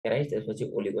त्यसपछि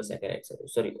ओलिगोस्याकेराइड्सहरु,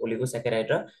 सरी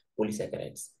ओलिगोस्याकेराइड र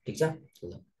पोलिस्याकेराइड्स। ठीक छ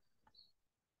ल,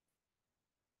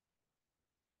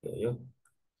 यो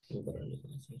गरेर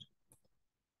लेख्नु छ।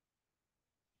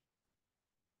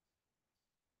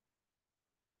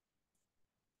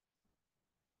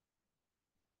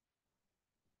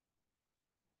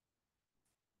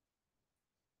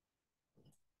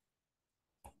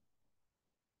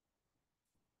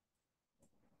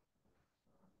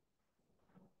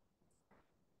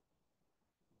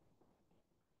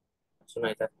 सुन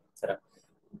है त सर,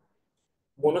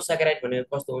 मोनोस्याकेराइड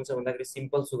भनेको कस्तो हुन्छ भन्दाखेरि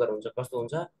सिम्पल सुगर हुन्छ। कस्तो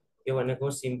हुन्छ यो भनेको?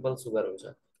 सिम्पल सुगर हुन्छ।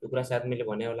 यो कुरा सायद मैले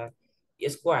भने होला।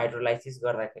 यसको हाइड्रोलाइसिस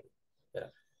गर्दाखेरि,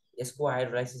 यसको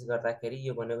हाइड्रोलाइसिस गर्दाखेरि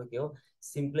यो भनेको के हो?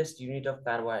 सिम्पलेस्ट युनिट अफ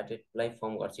कार्बोहाइड्रेटलाई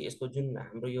फर्म गर्छ। यसको जुन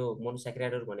हाम्रो यो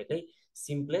मोनोस्याकेराइडहरु भनेकै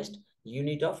सिम्पलेस्ट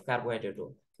युनिट अफ कार्बोहाइड्रेट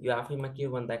हो। यो आफैमा के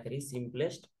हो भन्दाखेरि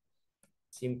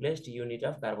simplest unit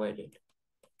of carbohydrate,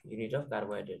 unit of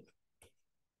carbohydrate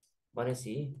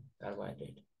भनेपछि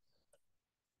कार्बोहाइड्रेट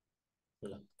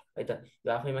ल है त।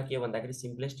 यो आफैमा के हो भन्दाखेरि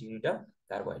सिम्पलेस्ट युनिट अफ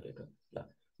कार्बोहाइड्रेट हो। ल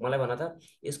मलाई भन त,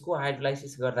 यसको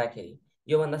हाइड्रोलाइसिस गर्दाखेरि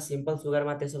योभन्दा सिम्पल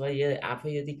सुगरमा, त्यसो भए यो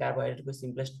आफै यदि कार्बोहाइड्रेटको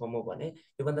सिम्पलेस्ट फर्म हो भने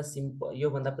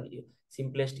योभन्दा पनि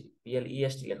सिम्पलेस्ट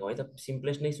PLEST लेखौँ है त,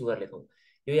 सिम्पलेस्ट नै सुगर लेखौँ।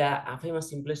 यो आफैमा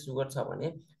सिम्पलेस्ट सुगर छ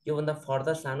भने योभन्दा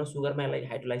फर्दर सानो सुगरमा यसलाई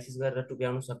हाइड्रोलाइसिस गरेर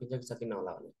टुक्राउन सकिन्छ कि सकिन्न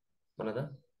होला भने भन त?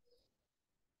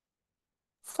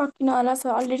 सकिन होला सर,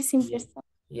 अलरेडी सिम्पलेस्ट छ।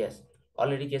 यस,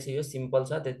 अलरेडी के छ? यो सिम्पल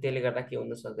छ। त्यसले गर्दा के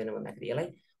हुन सक्दैन भन्दाखेरि यसलाई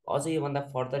अझै योभन्दा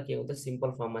फर्दर के हुन्छ?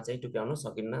 सिम्पल फर्ममा चाहिँ टुक्राउन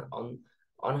सकिन्न।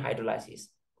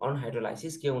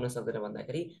 अनहाइड्रोलाइसिस के हुन सक्दैन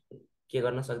भन्दाखेरि के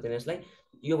गर्न सक्दैन? यसलाई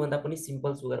योभन्दा पनि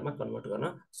सिम्पल सुगरमा कन्भर्ट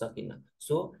गर्न सकिन्न।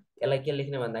 सो यसलाई के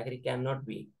लेख्ने भन्दाखेरि can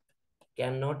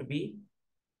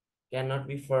not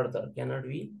be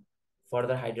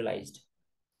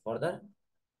further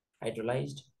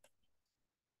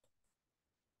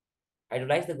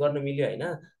hydrolyse त गर्न मिल्यो होइन,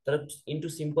 तर इन्टु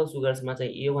सिम्पल सुगर्समा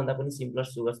चाहिँ योभन्दा पनि सिम्पलर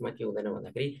सुगर्समा के हुँदैन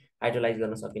भन्दाखेरि हाइड्रोलाइज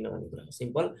गर्न सकिन्न भन्ने कुरा हो।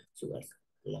 Simple sugars.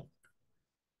 ल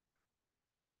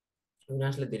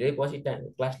अविनाशले धेरै पछि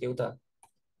क्लास ल्याउ त।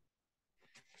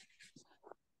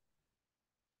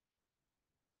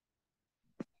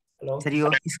 हेलो सर,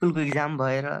 यो स्कुलको एक्जाम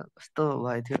भएर कस्तो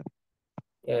भयो थियो?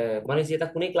 भनेपछि यता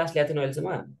कुनै क्लास ल्याएको थिएन अहिलेसम्म?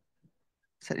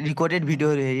 सर, रिकर्डेड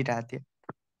भिडियोहरू हेरिरहेको थिएँ।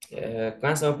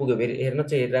 कहाँसम्म पुग्यो हेर्न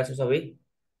चाहिँ हेरिरहेको छु सबै?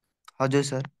 हजुर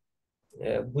सर।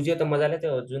 बुझ्यो त मजाले?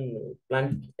 त्यो जुन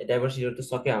प्लान्ट डाइभर्सिटीहरू त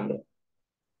सक्यो हाम्रो?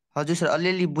 हजुर सर,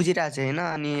 अलिअलि बुझिरहेको छ होइन।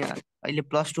 अनि अहिले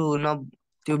 +2 न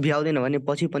त्यो भ्याउँदैन भने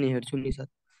पछि पनि हेर्छु नि सर।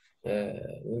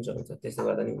 हुन्छ हुन्छ, त्यस्तो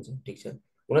गर्दा नि हुन्छ। ठिक छ।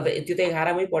 हुन त त्यो त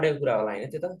 11मै पढेको कुरा होला होइन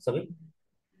त्यो त सबै?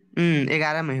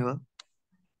 11मै हो।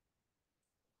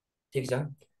 ठिक छ।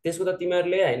 त्यसको त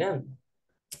तिमीहरूले होइन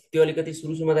त्यो अलिकति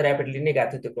सुरुमा त ऱ्यापिडली नै गएको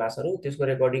थियो त्यो क्लासहरू, त्यसको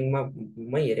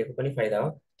रेकर्डिङमै हेरेको पनि फाइदा हो।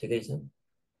 ठिकै छ,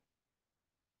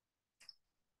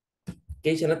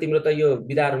 केही छैन। तिम्रो त यो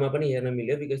विधाहरूमा पनि हेर्न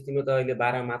मिल्यो, बिकज तिम्रो त अहिले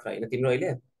 12 मात्र होइन तिम्रो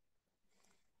अहिले?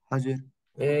 हजुर।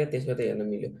 त्यसमा त हेर्न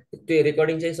मिल्यो। त्यो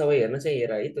रेकर्डिङ चाहिँ सबै हेर्न चाहिँ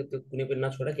हेर है, त्यो कुनै पनि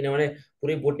नछोड। किनभने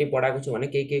पुरै बोट्नी पढाएको छु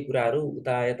भने केही केही कुराहरू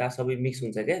उता यता सबै मिक्स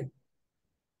हुन्छ क्या,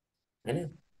 होइन?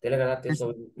 त्यसले गर्दा त्यो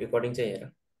सबै रेकर्डिङ चाहिँ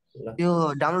हेर ल।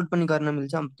 त्यो डाउनलोड पनि गर्न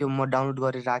मिल्छ? त्यो म डाउनलोड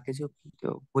गरेर राखेको छु।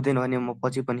 त्यो हुँदैन भने म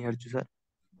पछि पनि हेर्छु सर।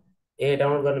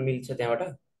 डाउनलोड गर्न मिल्छ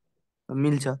त्यहाँबाट?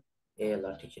 मिल्छ। ल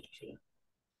ठिक छ ठिक छ।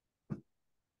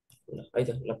 ल है त,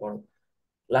 ल पढौँ।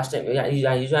 लास्ट टाइम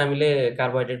हिजो हामीले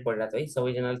कार्बोहाइड्रेट पढिरहेको थियो है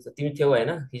सबैजनाले। तिमी थियौ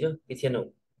होइन हिजो कि थिएनौ?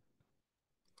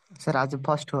 सर आज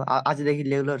फर्स्ट हो, आजदेखि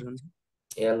रेगुलर हुन्छ।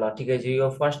 ल ठिकै छ।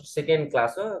 यो फर्स्ट सेकेन्ड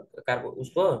क्लास हो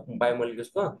उसको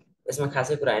बायोमोलिकुल्सको। यसमा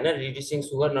खासै कुरा होइन, reducing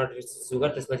sugar, not reducing sugar,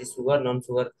 त्यसपछि सुगर, नन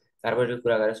सुगर कार्बोहाइड्रेट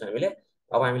कुरा गरेको छौँ हामीले।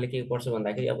 अब हामीले के पढ्छौँ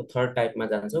भन्दाखेरि अब थर्ड टाइपमा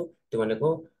जान्छौँ, त्यो भनेको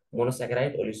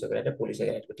मोनोस्याकेराइड, ओलिगोस्याकेराइड र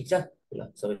पोलिस्याकेराइडको। ठिक छ ल,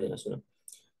 सबैजना सुन।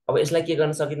 अब यसलाई के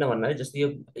गर्न सकिन्न भन्नाले, जस्तो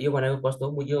यो भनेको कस्तो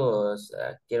हो? यो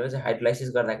के भन्छ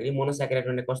हाइड्रोलाइसिस गर्दाखेरि मोनोस्याकेराइड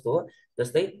भने कस्तो हो?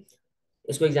 जस्तै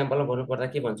यसको इक्जाम्पलमा भन्नुपर्दा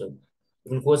के भन्छौ?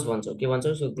 ग्लुकोज भन्छौ। के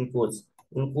भन्छौ? सो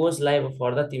ग्लुकोजलाई अब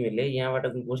फर्दर तिमीहरूले यहाँबाट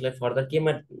ग्लुकोजलाई फर्दर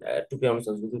केमा टुक्राउन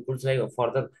सक्छौ? ग्लुकोजलाई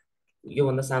फर्दर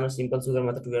योभन्दा सानो सिम्पल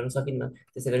सुगरमा त टुक्राउन सकिन्न।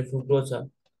 त्यसै गरी फ्रुक्टोज छ,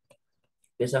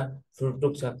 त्यसो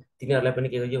फ्रुक्टोज छ, तिनीहरूलाई पनि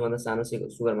के गर्यो? योभन्दा सानो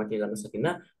सुगरमा के गर्न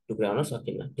सकिन्न? टुक्राउन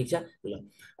सकिन्न। ठिक छ ल।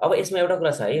 अब यसमा एउटा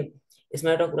कुरा छ है, यसमा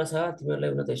एउटा कुरा छ। तिमीहरूलाई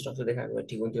हुन त स्ट्रक्चर देखाएको भए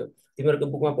ठिक हुन्थ्यो। तिमीहरूको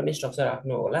बुकमा पनि स्ट्रक्चर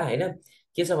आफ्नो होला होइन?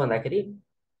 के छ भन्दाखेरि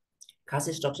खास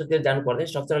स्ट्रक्चरतिर जानु पर्दैन,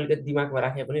 स्ट्रक्चर अलिकति दिमागमा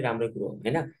राखे पनि राम्रै कुरो हो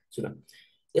होइन? सुन,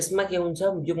 यसमा के हुन्छ?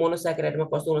 यो मोनोस्याकेराइडमा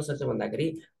कस्तो हुनसक्छ भन्दाखेरि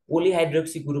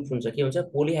पोलिहाइड्रोक्सी ग्रुप हुन्छ। के हुन्छ?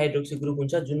 पोलिहाइड्रोक्सी ग्रुप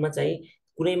हुन्छ, जुनमा चाहिँ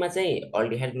कुनैमा चाहिँ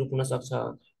अल्डिहाइड ग्रुप हुनसक्छ।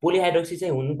 पोलिहाइड्रोक्सी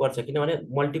चाहिँ हुनुपर्छ, किनभने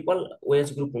मल्टिपल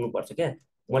ओएच ग्रुप हुनुपर्छ क्या,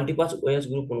 मल्टिपल ओएच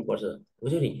ग्रुप हुनुपर्छ।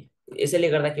 बुझ्यौ नि? यसैले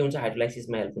गर्दा के हुन्छ,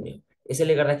 हाइड्रोलाइसिसमा हेल्प हुने हो।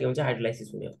 यसैले गर्दा के हुन्छ,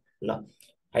 हाइड्रोलाइसिस हुने हो। ल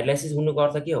हाइड्रोलाइसिस हुनुको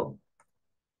अर्थ के हो,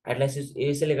 हाइड्रोलाइसिस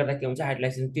यसैले गर्दा के हुन्छ,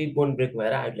 हाइड्रोलाइसिस त्यही बोन ब्रेक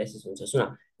भएर हाइड्रोलाइसिस हुन्छ। सुन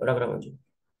एउटा कुरा भन्छु,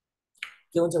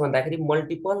 के हुन्छ भन्दाखेरि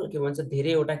मल्टिपल के भन्छ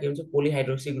धेरैवटा के हुन्छ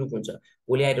पोलिहाइड्रोक्सी ग्रुप हुन्छ।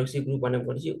 पोलिहाइड्रोक्सी ग्रुप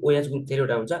भनेपछि ओएच ग्रुप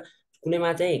धेरैवटा हुन्छ,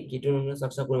 कुनैमा चाहिँ किटोन हुन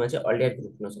सक्छ, कुनैमा चाहिँ अल्डिहाइड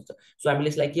ग्रुप हुन सक्छ। सो हामीले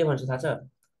यसलाई के भन्छ थाहा छ,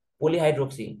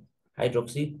 पोलिहाइड्रोक्सी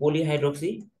हाइड्रोक्सी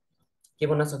पोलिहाइड्रोक्सी के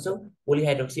भन्न सक्छौँ,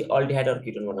 पोलिहाइड्रोक्सी अल्डिहाइड अर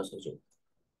किटोन भन्न सक्छौँ।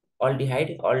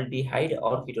 अल्डिहाइड अर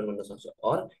किटोन भन्न सक्छौँ,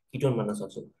 अर किटोन भन्न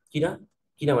सक्छौँ।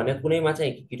 किनभने कुनैमा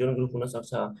चाहिँ किटोन ग्रुप हुन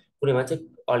सक्छ, कुनैमा चाहिँ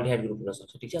अल्डिहाइड ग्रुप हुन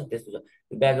सक्छ। ठिक छ, त्यस्तो छ।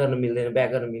 ब्याक गर्न मिल्दैन, ब्याक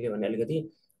गर्न मिल्यो भने अलिकति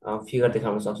फिगर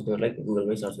देखाउन सक्छु तिमीहरूलाई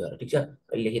गुगलमै सर्च गरेर। ठिक छ,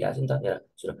 अहिले लेखिरहेको छु नि त, हेर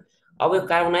सुन। अब यो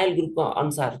कार्बोनाइल ग्रुपको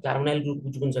अनुसार कार्बोनाइल ग्रुप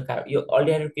कुन छ, यो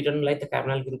अल्डिहाइड किटोनलाई त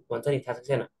कार्बोनाइल ग्रुप भन्छ नि, थाहा छ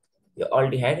छैन? यो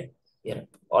अल्डिहाइड, हेर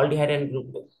aldehyde and group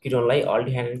किटोनलाई,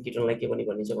 aldehyde and किटोनलाई के पनि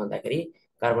भनिन्छ भन्दाखेरि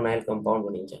कार्बोनाइल कम्पाउन्ड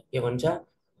भनिन्छ। के भन्छ,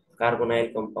 carbonyl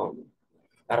compound,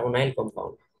 carbonyl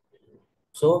compound.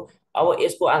 So अब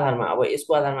यसको आधारमा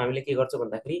हामीले के गर्छौँ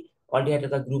भन्दाखेरि अल्डिहाइड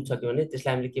एउटा ग्रुप छ भने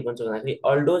त्यसलाई हामीले के भन्छौँ भन्दाखेरि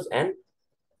अल्डोज एन्ड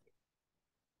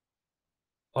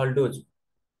अल्डोज,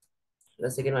 र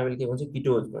सेकेन्डमा हामीले के भन्छौँ,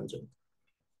 किटोज भन्छौँ,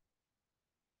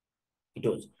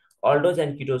 किटोज। अल्डोज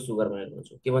एन्ड किटोज सुगर भनेर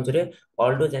भन्छौँ। के भन्छ रे,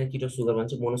 अल्डोज एन्ड किटोज सुगर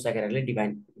भन्छ, मोनोस्याकेराइडले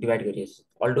डिभाइड गरिएछ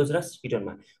अल्डोज र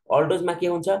किटोनमा। अल्डोजमा के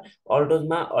हुन्छ,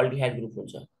 अल्डोजमा अल्डिहाइड ग्रुप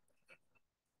हुन्छ,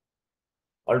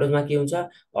 अल्डोजमा के हुन्छ,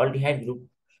 अल्डिहाइड ग्रुप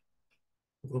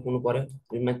हुनु पर्यो,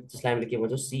 त्यसलाई हामीले के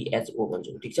भन्छौँ, CHO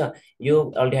भन्छौँ। ठिक छ, यो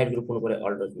अल्डिहाइड ग्रुप हुनु पर्यो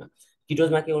अल्डोजमा।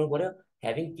 किटोजमा के हुनु पर्यो,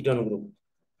 ह्याभिङ किटोन ग्रुप,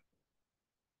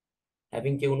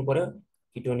 ह्याभिङ के हुनु पर्यो,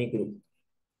 किटोनिक ग्रुप,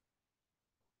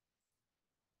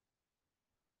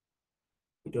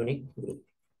 किटोनिक ग्रुप।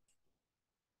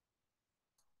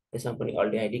 त्यसमा पनि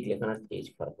अल्डिहाइडिक लेखन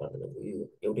केही फरक पर्दैन, यो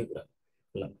एउटै कुरा।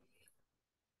 ल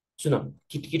सुन,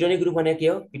 किटोनिक ग्रुप भनेको के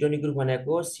हो, किटोनिक ग्रुप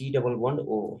भनेको C डबल बन्ड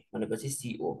O भनेपछि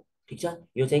CO। ठिक छ,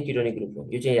 यो चाहिँ किटोनिक ग्रुप हो,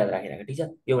 यो चाहिँ याद राखिराख। ठिक छ,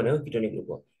 यो भनेको किटोनिक ग्रुप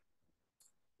हो।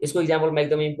 यसको इक्जाम्पलमा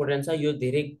एकदमै इम्पोर्टेन्ट छ, यो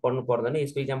धेरै पढ्नु पर्दैन।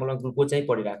 यसको इक्जाम्पलमा ग्लुकोज चाहिँ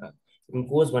पढिराख,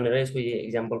 ग्लुकोज भनेर यसको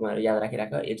इक्जाम्पल भनेर याद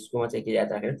राखिराख। यसकोमा चाहिँ के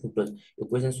याद राखेर, फ्रुक्टोज। यो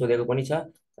क्वेसन सोधेको पनि छ,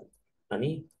 अनि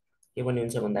के भन्ने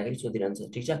हुन्छ भन्दाखेरि सोधिरहन्छ।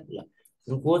 ठिक छ, ल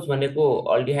ग्लुकोज भनेको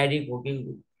अल्डिहाइडिक हो कि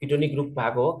किटोनिक ग्रुप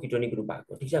भएको हो, किटोनिक ग्रुप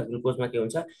भएको। ठिक छ, ग्लुकोजमा के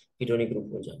हुन्छ, किटोनिक ग्रुप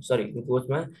हुन्छ, सरी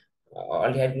ग्लुकोजमा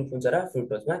अल्डिहाइड ग्रुप हुन्छ र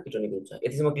फ्रुक्टोजमा किटोनिक ग्रुप छ।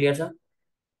 यतिसम्म क्लियर छ?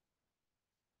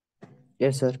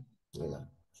 यस सर। ल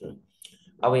सुन,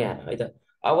 अब यहाँ है त,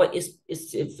 अब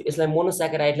यसलाई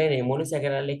मोनोस्याकेराइडलाई नै,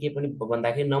 मोनोस्याकेराइडले के पनि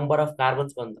भन्दाखेरि नम्बर अफ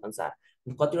कार्बनको अनुसार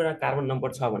कतिवटा कार्बन नम्बर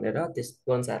छ भनेर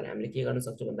त्यसको अनुसारले हामीले के गर्न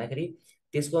सक्छौँ भन्दाखेरि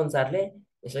त्यसको अनुसारले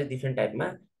यसलाई डिफ्रेन्ट टाइपमा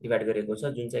डिभाइड गरेको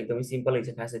छ, जुन चाहिँ एकदमै सिम्पलै छ।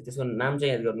 खासै त्यसको नाम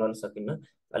चाहिँ याद गर्न सकिन्न,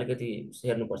 अलिकति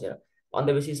हेर्नुपर्छ। अन द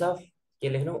बेसिस अफ के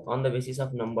लेख्नु, on the basis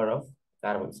of number of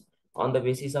carbons, on the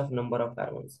basis of number of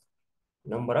carbons,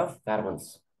 number of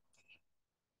carbons,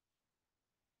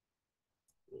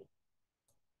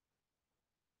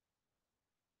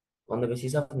 on the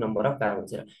basis of number of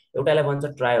carbons. एउटालाई भन्छ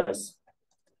ट्रायोस,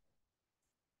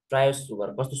 ट्रायोस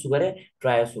सुगर। कस्तो sugar है,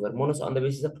 triose sugar. On the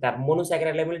basis of carbon,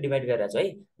 मोनोस्याकेराइडलाई पनि divide गरिरहेको छ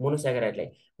है, मोनोस्याकेराइडलाई।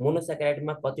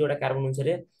 मोनोस्याकेराइडमा कतिवटा carbon हुन्छ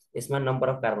रे, यसमा नम्बर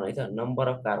अफ कार्बन है त, number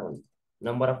of carbon,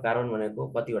 number of carbon भनेको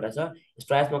कतिवटा छ,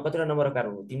 ट्रायोसमा कतिवटा नम्बर अफ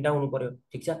कार्बन हो, 3टा हुनु पर्यो।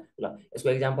 ठिक छ, ल यसको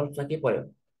इक्जाम्पल्समा के पर्यो,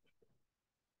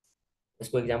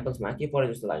 यसको इक्जाम्पल्समा के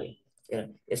पर्यो जस्तो लाग्यो, हेर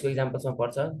यसको इक्जाम्पल्समा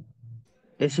पर्छ,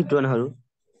 एसिटोनहरू,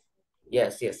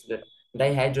 यस यस,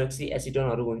 डाइहाइड्रोक्सी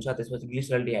एसिटोनहरू हुन्छ। त्यसपछि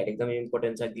ग्लिसरल्डिहाइड एकदमै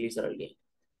इम्पोर्टेन्ट छ, ग्लिसरल्डिहाइड,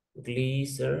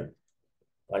 ग्लिसरल्डिहाइड,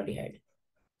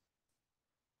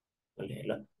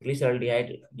 ल ग्लिसरल्डिहाइड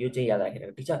यो चाहिँ याद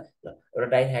राखेर। ठिक छ, ल एउटा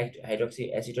डाइहाइड्रोक्सी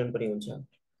एसिटोन पनि हुन्छ,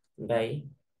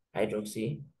 डाइहाइड्रोक्सी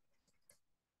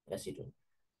एसिटोन।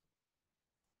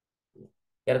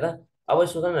 हेर त, अब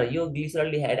सोच न, यो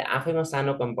ग्लिसरल्डिहाइड आफैमा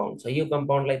सानो कम्पाउन्ड छ, यो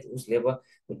कम्पाउन्डलाई उसले अब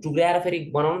टुक्राएर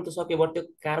फेरि बनाउनु त सक्यो, बट त्यो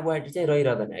कार्बोहाइड्रेट चाहिँ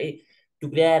रहिरहँदैन है,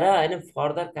 टुक्राएर होइन।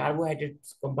 फर्दर कार्बोहाइड्रेट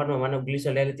कम्पाउन्डमा मानव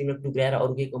ग्लिसरल्डिहाइडले तिमीले टुक्राएर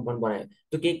अरू केही कम्पाउन्ड बनायो,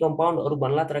 त्यो केही कम्पाउन्ड अरू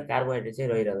बन्ला, तर कार्बोहाइड्रेट चाहिँ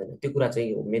रहिरहँदैन। त्यो कुरा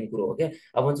चाहिँ मेन कुरो हो क्या।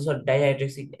 अब भन्छ सर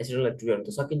डाइहाइड्रोक्सी एसिडोनलाई टुक्राउनु त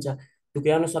सकिन्छ,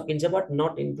 टुक्राउन सकिन्छ, but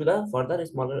not into the further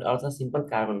smaller अर्थात् सिम्पल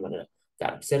कार्बन भनेर,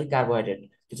 सेल कार्बोहाइड्रेट,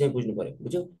 त्यो चाहिँ बुझ्नु पर्यो।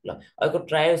 बुझ्यौ? ल अर्को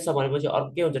ट्रायोस छ भनेपछि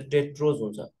अर्को के हुन्छ, टेट्रोज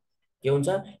हुन्छ। के हुन्छ,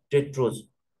 टेट्रोज,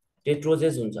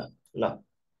 टेट्रोजेस हुन्छ। ल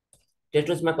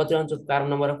टेट्रोजमा कति हुन्छ कार्बन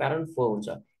नम्बर अफ कार्बन, 4 हुन्छ।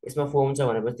 यसमा 4 हुन्छ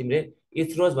भनेपछि तिमीले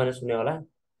इथ्रोज भनेर सुन्यो होला।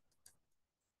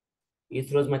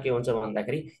 इथ्रोजमा के हुन्छ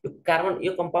भन्दाखेरि यो कार्बन,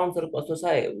 यो कम्पाउन्ड्सहरू कस्तो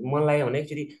छ मन लाग्यो भने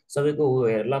एकचोटि सबैको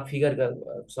हेर ल, फिगर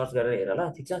सर्च गरेर हेर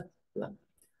ल। ठिक छ, ल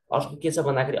अर्को के छ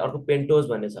भन्दाखेरि अर्को पेन्टोज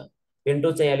भन्ने छ।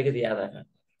 पेन्टोज चाहिँ अलिकति याद राख,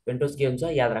 पेन्टोज के हुन्छ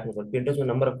याद राख्नु पर्छ। पेन्टोजमा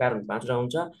नम्बर अफ कार्बन 5 वटा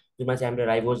हुन्छ, जुनमा चाहिँ हामीले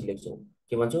राइबोज लेख्छौँ।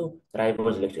 के भन्छौ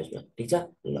राइबोज लेख्छौ यसमा ठीक छ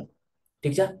ल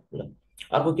ठीक छ ल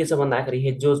अर्को के छ भन्दाखेरि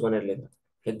हेक्जोज भनेर लेख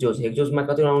हेक्जोजमा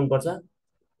कतिवटा आउनुपर्छ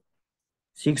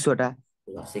 6 वटा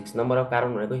ल 6 नम्बर अफ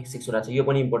कार्बन भनेको 6 वटा छ यो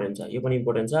पनि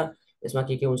इम्पोर्टेन्ट छ यसमा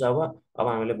के हुन्छ अब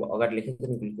हामीले अगाडि लेखेको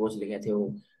थियौँ ग्लुकोज लेखेको थियौँ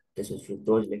त्यसपछि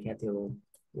फ्रुक्टोज लेखेको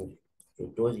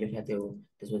थियौँ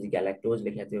त्यसपछि ग्यालेक्टोज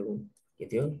लेखेको थियौँ के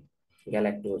थियो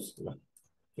ग्यालेक्टोज ल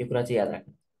यो कुरा चाहिँ याद राख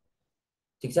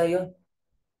ठिक छ यो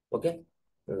ओके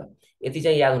ल यति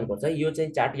चाहिँ याद हुनुपर्छ है यो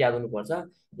चाहिँ चार्ट याद हुनुपर्छ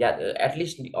याद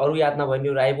एटलिस्ट अरू याद नभए नि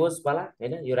यो राइबोजवाला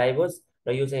होइन यो राइबोज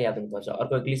र यो चाहिँ याद हुनुपर्छ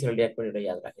अर्को ग्लिसरल पनि एउटा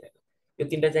याद राखिराख यो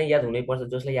तिनवटा चाहिँ याद हुनैपर्छ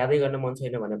जसलाई यादै गर्न मन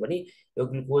छैन भने पनि यो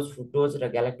ग्लुकोज फ्रुक्टोज र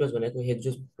ग्यालेक्टोज भनेको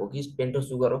हेक्सोज हो कि पेन्टोज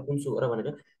सुगर हो कुन सुगर हो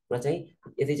भनेर कुरा चाहिँ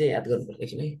यति चाहिँ याद गर्नुपर्छ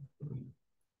एकछिन है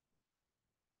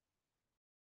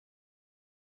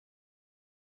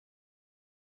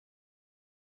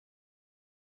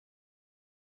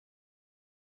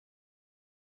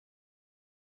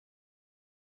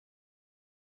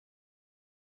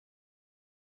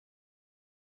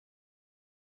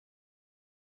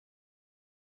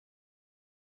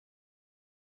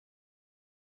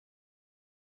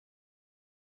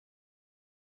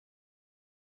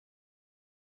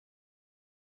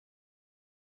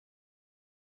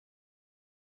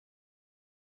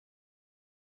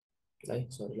है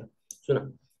सरी ल सुन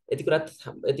यति कुरा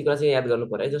चाहिँ याद गर्नु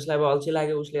पर्यो है जसलाई अब अल्छी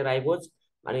लाग्यो उसले राइबोज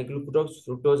अनि ग्लुकोज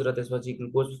फ्रुक्टोज र त्यसपछि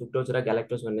ग्लुकोज फ्रुक्टोज र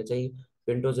ग्यालेक्टोज भन्ने चाहिँ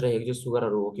पेन्टोज र हेक्सोज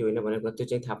सुगरहरू हो कि होइन भनेर त्यो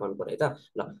चाहिँ थाहा पाउनु पर्यो है त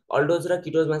ल अल्डोज र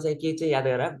किटोजमा चाहिँ के चाहिँ याद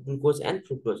गर ग्लुकोज एन्ड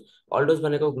फ्रुक्टोज अल्डोज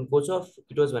भनेको ग्लुकोज हो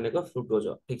किटोज भनेको फ्रुक्टोज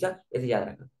हो ठिक छ यति याद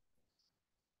राख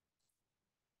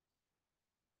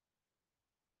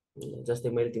जस्तै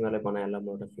मैले तिमीहरूलाई बनाएर ल म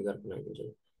एउटा फिगर बनाइदिन्छु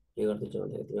के गरिदिन्छु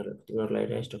भन्दाखेरि तिमीहरूलाई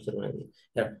एउटा स्ट्रक्चर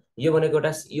बनाइदिन्छु यो भनेको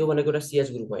एउटा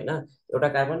सिएच ग्रुप होइन एउटा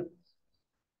कार्बन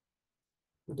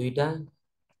दुईटा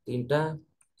तिनटा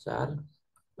चार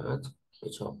पाँच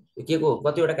छ यो के को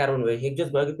कतिवटा कार्बन भयो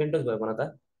हेक्सोज भयो कि पेन्टोज भयो भन त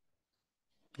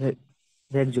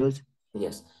हेक्सोज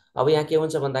यस अब यहाँ के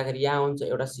हुन्छ भन्दाखेरि यहाँ हुन्छ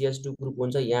एउटा CH2 ग्रुप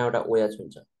हुन्छ यहाँ एउटा OH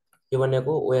हुन्छ यो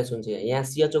भनेको OH हुन्छ यहाँ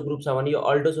CHO ग्रुप छ भने यो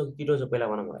अल्डोज हो कि किटोज हो पहिला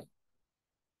भन मलाई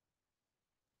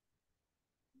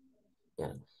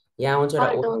यहाँ हुन्छ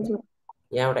एउटा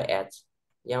यहाँ एउटा H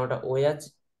यहाँ एउटा OH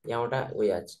यहाँ एउटा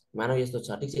OH मानव यस्तो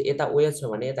छ ठिक छ यता OH छ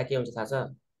भने यता के हुन्छ थाहा छ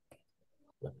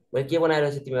मैले के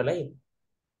बनाइरहेको छु तिमीहरूलाई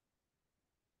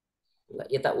ल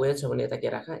यता OH छ भने यता के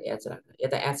राख H राख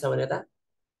यता H छ भने यता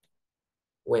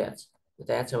OH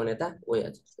यता H छ भने यता OH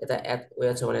यता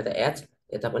OH छ भने यता H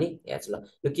यता पनि H ल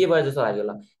यो के भयो जस्तो लाग्यो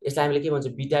ल यसलाई हामीले के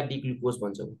भन्छौँ बिटा डी ग्लुकोज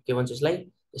भन्छौँ के भन्छौँ यसलाई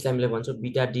हामीले भन्छौँ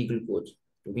बिटा डी ग्लुकोज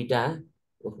बिटा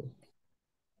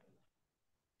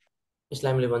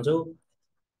यसलाई हामीले भन्छौँ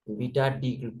बिटा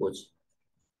डी ग्लुकोज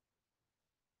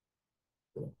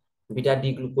बिटा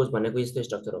डी ग्लुकोज भनेको यस्तो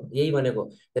स्ट्रक्चर हो यही भनेको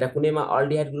तेरा कुनैमा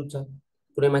अल्डिहाइड ग्रुप छ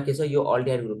कुनैमा के छ यो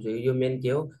अल्डिहाइड ग्रुप छ यो मेन के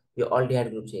हो यो अल्डिहाइड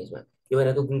ग्रुप छ यसमा यो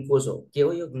भनेको ग्लुकोज हो के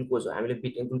हो यो ग्लुकोज हो हामीले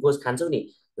ग्लुकोज खान्छौँ नि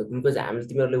यो ग्लुकोज हामीले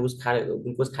तिमीहरूले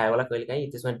ग्लुकोज खायो होला कहिले काहीँ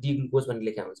त्यसमा डी ग्लुकोज भन्ने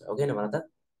लेखा हुन्छ हो कि भन त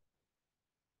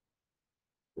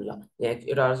ल यहाँ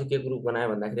एउटा अझै के ग्रुप बनायो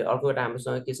भन्दाखेरि अर्को एउटा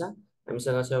हामीसँग के छ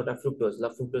हामीसँग छ एउटा फ्रुक्टोज ल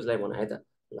फ्रुक्टोजलाई बनायो त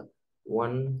ल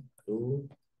 1 2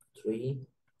 3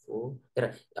 4 हेर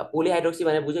पोलिहाइड्रोक्सी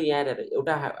भनेर बुझ्यौ यहाँ हेर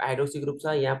एउटा हाइड्रोक्सी ग्रुप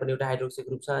छ यहाँ पनि एउटा हाइड्रोक्सी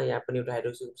ग्रुप छ यहाँ पनि एउटा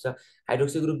हाइड्रोक्सी ग्रुप छ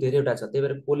हाइड्रोक्सी ग्रुप धेरैवटा छ त्यही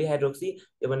भएर पोलिहाइड्रोक्सी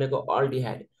यो भनेको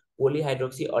अल्डिहाइड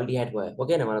पोलिहाइड्रोक्सी अल्डिहाइड भयो हो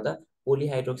कि भन त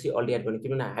पोलिहाइड्रोक्सी अल्डिहाइड भन्यो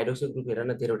किनभने हाइड्रोक्सी ग्रुप हेर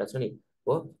न धेरैवटा छ नि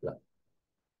हो ल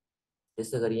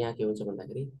त्यस्तै गरी यहाँ के हुन्छ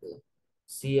भन्दाखेरि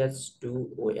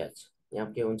CH2OH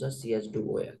यहाँ के हुन्छ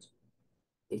CH2OH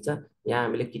ठिक छ यहाँ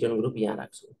हामीले किटोन ग्रुप यहाँ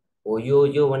राख्छौँ हो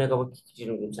यो भनेको अब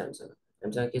किटोन ग्रुप छ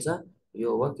हामीसँग के छ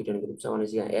यो हो किटोन ग्रुप छ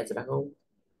भनेपछि यहाँ H राखौँ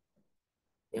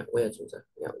यहाँ OH हुन्छ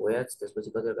यहाँ OH त्यसपछि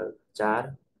कतिवटा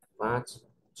 4 5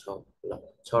 6 ल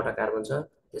 6वटा कार्बन छ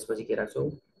त्यसपछि के राख्छौँ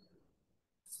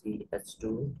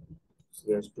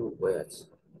CH2OH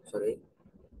सरी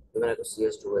यो भनेको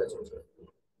CH2OH हुन्छ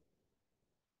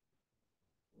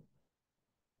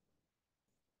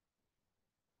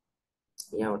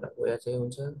यहाँबाट OH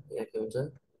हुन्छ यहाँ के हुन्छ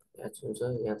H हुन्छ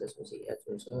यहाँ त्यसपछि H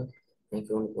हुन्छ यहाँ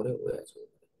के हुनु पर्यो OH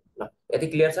ल यति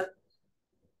क्लियर छ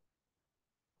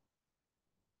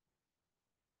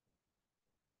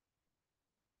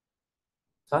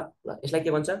ल यसलाई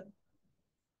के भन्छ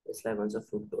यसलाई भन्छ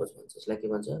फ्रुक्टोज भन्छ यसलाई के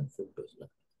भन्छ फ्रुक्टोज ल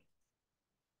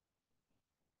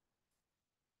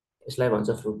यसलाई भन्छ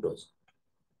फ्रुक्टोज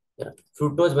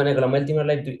फ्रुक्टोज भनेको मैले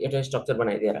तिमीहरूलाई एउटा स्ट्रक्चर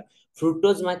बनाइदिएर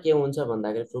फ्रुक्टोजमा के हुन्छ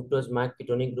भन्दाखेरि फ्रुक्टोजमा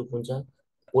किटोनिक ग्रुप हुन्छ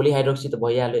पोलिहाइड्रोक्सी त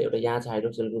भइहाल्यो एउटा यहाँ छ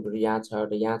हाइड्रोक्सिल ग्रुपहरू यहाँ छ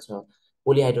एउटा यहाँ छ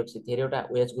पोलिहाइड्रोक्सी धेरैवटा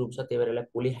OH ग्रुप छ, त्यही भएर यसलाई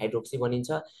पोलिहाइड्रोक्सी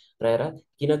भनिन्छ। र हेर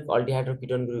किन अल्डिहाइड र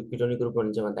किटोनिक ग्रुप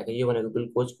भनिन्छ भन्दाखेरि यो भनेको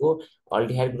ग्लुकोजको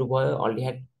अल्डिहाइड ग्रुप भयो,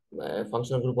 अल्डिहाइड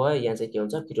फङ्सनल ग्रुप भयो, यहाँ चाहिँ के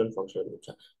हुन्छ किटोन फङ्सनल ग्रुप छ।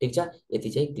 ठिक छ, यति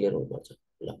चाहिँ क्लियर हुनुपर्छ।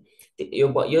 ल यो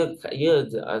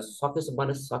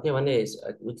सक्यो भने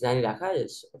जानिराख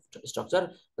स्ट्रक्चर,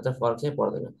 मतलब फरक चाहिँ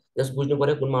पर्दैन। जस्ट बुझ्नु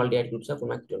पर्यो कुनमा अल्डिहाइड ग्रुप छ,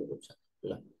 कुनमा किटोन ग्रुप छ।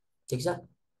 ल ठिक छ,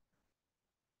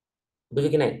 बुझ्यो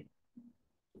कि नै?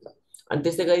 अनि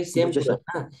त्यस्तै गरी सेम बुझ्यो कुरो सर।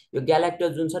 होइन, यो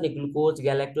ग्यालेक्टोज जुन छ नि, ग्लुकोज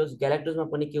ग्यालेक्टोजमा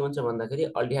पनि के हुन्छ भन्दाखेरि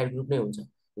अल्डिहाइड ग्रुप नै हुन्छ।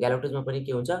 ग्यालेक्टोजमा पनि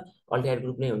के हुन्छ, अल्डिहाइड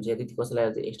ग्रुप नै हुन्छ। यदि कसैलाई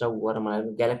एक्स्ट्रा गरेर मलाई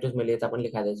ग्यालेक्टोज मैले यता पनि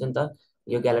लेखाइदिएको छु नि त,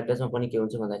 यो ग्यालेक्टोजमा पनि के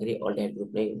हुन्छ भन्दाखेरि अल्डिहाइड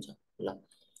ग्रुप नै हुन्छ। ल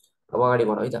अब अगाडि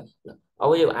बढौँ है त। ल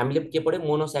अब यो हामीले के पढ्यो,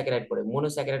 मोनोस्याकेराइड पढ्यो।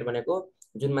 मोनोस्याकेराइड भनेको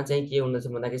जुनमा चाहिँ के हुँदछ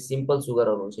भन्दाखेरि सिम्पल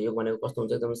सुगरहरू हुन्छ। यो भनेको कस्तो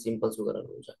हुन्छ, एकदम सिम्पल सुगरहरू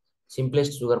हुन्छ।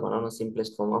 सिम्पलेस्ट सुगर भनौँ न,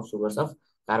 simplest form of sugars of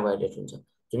carbohydrate हुन्छ,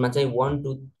 जुनमा चाहिँ 1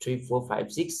 2 3 4 5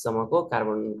 6 सम्मको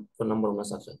कार्बनको नम्बर हुन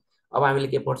सक्छ। अब हामीले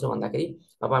के पढ्छौँ भन्दाखेरि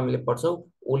अब हामीले पढ्छौँ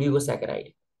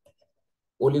ओलिगोस्याकेराइड।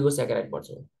 ओलिगोस्याकेराइड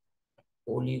पढ्छौँ।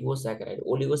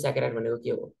 ओलिगोस्याकेराइड भनेको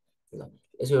के हो? ल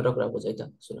यसो एउटा कुरा बुझ है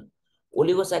त, सुन।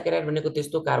 ओलिगोस्याकेराइड भनेको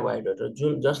त्यस्तो कार्बोहाइड्रेट हो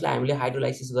जसलाई हामीले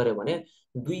हाइड्रोलाइसिस गर्यो भने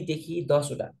 2 देखि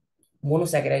 10 वटा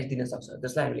मोनोस्याकेराइड्स दिन सक्छ।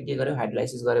 जसलाई हामीले के गर्यो,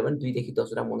 हाइड्रोलाइसिस गर्यो भने 2 देखि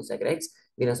 10 वटा मोनोस्याकेराइड्स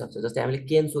दिन सक्छ। जस्तै हामीले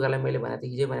केन सुगरलाई मैले भनेको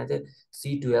थिएँ, हिजो भनेको थिएँ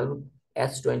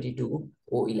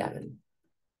C12H22O11।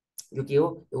 यो के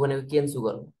हो, यो भनेको केन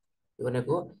सुगर हो। यो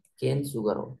भनेको केन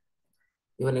सुगर हो।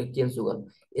 यो भनेको केन सुगर हो।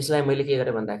 यसलाई मैले के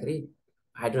गरेँ भन्दाखेरि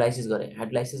हाइड्रोलाइसिस गरेँ।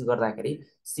 हाइड्रोलाइसिस गर्दाखेरि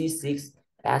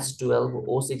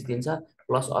C6H12O6 दिन्छ,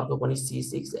 प्लस अर्को पनि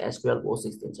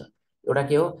C6H12O6 दिन्छ। एउटा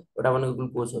के हो, एउटा भनेको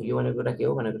ग्लुकोज हो। यो भनेको एउटा के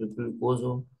हो भनेको ग्लुकोज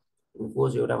हो।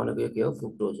 ग्लुकोज एउटा भनेको यो के हो,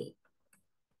 फ्रुक्टोज हो।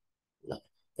 ल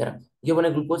हेर, यो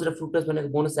भनेको ग्लुकोज र फ्रुक्टोज भनेको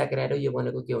मोनोस्याकेराइड हो। यो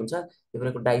भनेको के हुन्छ, यो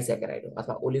भनेको डाइस्याकेराइड हो।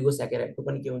 अथवा ओलिगोस्याकेराइडको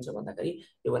पनि के हुन्छ भन्दाखेरि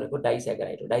यो भनेको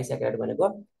डाइस्याकेराइड हो। डाइस्याकेराइड भनेको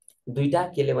दुईटा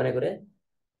केले भनेको रे,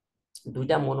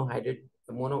 दुईटा मोनोहाइड्रेट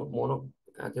मोनो मोनो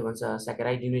के भन्छ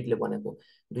स्याकेराइड युनिटले बनेको,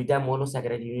 दुईटा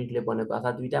मोनोस्याकेराइड युनिटले बनेको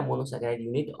अथवा दुईटा मोनोस्याकेराइड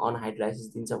युनिट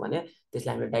अनहाइड्रोलाइसिस दिन्छ भने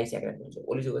त्यसलाई हामीले डाइस्याकेराइड भन्छौँ।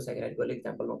 ओलिगोस्याकेराइडको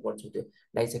इक्जाम्पलमा पढ्छौँ त्यो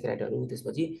डाइस्याकेराइडहरू,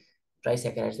 त्यसपछि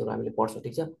ट्राइस्याकेराइड्सहरू हामीले पढ्छौँ।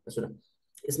 ठिक छ, सुन।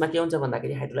 यसमा के हुन्छ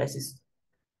भन्दाखेरि हाइड्रोलाइसिस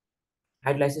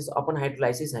अपन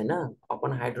हाइड्रोलाइसिस होइन,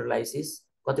 अपन हाइड्रोलाइसिस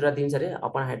कतिवटा दिन्छ अरे,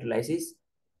 upon hydrolysis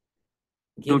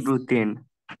 2 gives, to 10।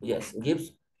 Yes,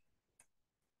 gives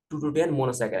 2 to 10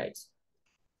 मोनोस्याकेराइड्स।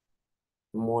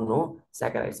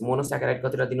 मोनोस्याकेराइड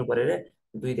कतिवटा दिनु पर्यो रे,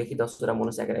 2 देखि 10 वटा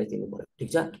मोनोस्याकेराइड दिनु पर्यो।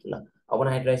 ठिक छ, ल अपन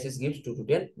हाइड्रोलाइसिस गिभ्स 2 to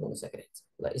 10 मोनोस्याकेराइड्स।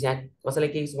 ल यहाँ कसैलाई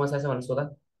केही समस्या छ भने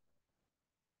सोधा।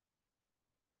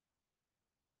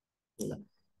 ल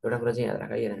एउटा कुरा चाहिँ याद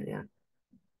राख यहाँ,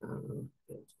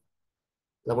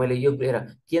 ल मैले यो हेर,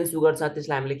 केन सुगर छ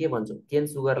त्यसलाई हामीले के भन्छौँ, केन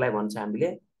सुगरलाई भन्छ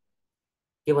हामीले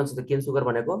के भन्छ त, केन सुगर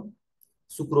भनेको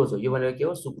सुक्रोज हो। यो भनेको के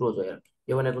हो, सुक्रोज हो। हेर,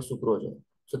 यो भनेको सुक्रोज हो।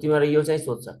 सो तिमीहरू यो चाहिँ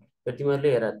सोध्छ, र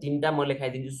तिमीहरूले हेर तिनवटा म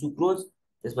लेखाइदिन्छु, सुक्रोज,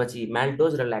 त्यसपछि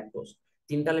म्याल्टोज र ल्याक्टोज।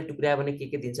 तिनवटालाई टुक्रायो भने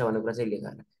के दिन्छ भन्ने कुरा चाहिँ लेख।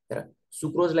 हेर,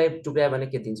 सुक्रोजलाई टुक्रायो भने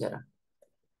के दिन्छ, हेर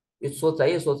यो सोध्छ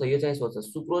है, यो सोध्छ, यो चाहिँ सोध्छ।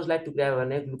 सुक्रोजलाई टुक्रायो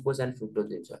भने ग्लुकोज एन्ड फ्रुक्टोज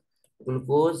दिन्छ,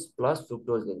 ग्लुकोज प्लस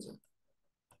फ्रुक्टोज दिन्छ,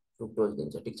 फ्रुक्टोज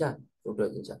दिन्छ। ठिक छ,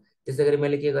 फ्रुक्टोज दिन्छ। त्यसै गरी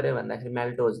मैले के गरेँ भन्दाखेरि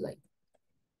म्याल्टोजलाई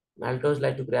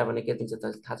टुक्रायो भने के दिन्छ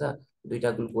थाहा छ,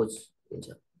 दुईटा ग्लुकोज दिन्छ,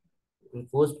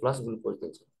 ग्लुकोज प्लस ग्लुकोज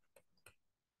दिन्छ।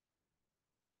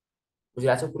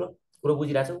 बुझिरहेछौ कुरो, कुरो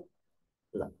बुझिरहेछौ?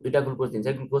 ल दुईटा ग्लुकोज दिन्छ,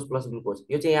 ग्लुकोज प्लस ग्लुकोज,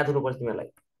 यो चाहिँ याद हुनुपर्छ तिमीहरूलाई।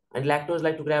 अनि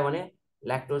ल्याक्टोजलाई टुक्रायो भने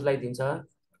ल्याक्टोजलाई दिन्छ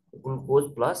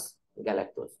ग्लुकोज प्लस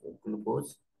ग्यालेक्टोज,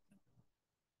 ग्लुकोज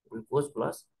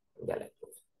प्लस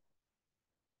ग्यालेक्टोज।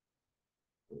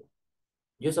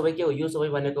 यो सबै के हो, यो सबै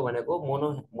भनेको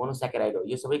मोनोस्याकेराइड हो।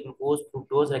 यो सबै ग्लुकोज,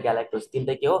 फ्रुक्टोज र ग्यालेक्टोज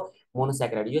तिनटै के हो,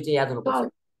 मोनोस्याकेराइड। यो चाहिँ याद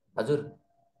हुनुपर्छ। हजुर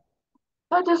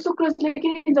त्यो सुक्रोजले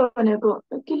के दिन्छ भनेको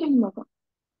के लेख्नु भएको,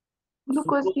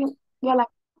 ग्लुकोज सुक्रोज, कि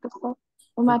ग्यालाक्टोज,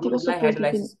 माथिको सुक्रोजलाई सुक्रोजले दिन्छ।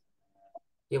 हाइड्रोलाइसिस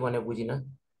के भन्यो बुझिन?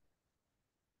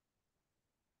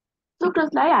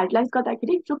 सुक्रोजलाई हाइड्रोलाइज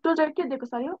गर्दाखेरि फ्रुक्टोज के दिएको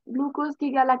सर, यो ग्लुकोज कि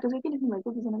ग्यालाक्टोज के लेख्नु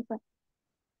भएको बुझेन सर।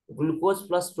 ग्लुकोज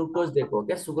प्लस फ्रुक्टोज दिएको हो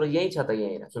क्या, सुक्रोज यही छ त,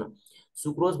 यही हेर सुन।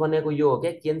 सुक्रोज भनेको यो हो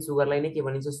क्या, केन सुगरलाई नै के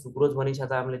भनिन्छ, सुक्रोज भनिन्छ।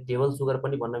 त हामीले टेबल सुगर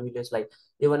पनि भन्न मिल्यो यसलाई।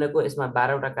 यो भनेको यसमा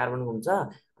 12 वटा कार्बन हुन्छ,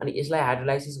 अनि यसलाई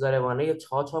हाइड्रोलाइसिस गर्यो भने यो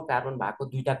 6 कार्बन भएको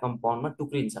दुईटा कम्पाउन्डमा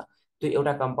टुक्रिन्छ। त्यो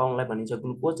एउटा कम्पाउन्डलाई भनिन्छ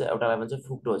ग्लुकोज, एउटालाई भन्छ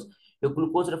फ्रुक्टोज। यो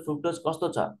ग्लुकोज र फ्रुक्टोज कस्तो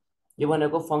छ, यो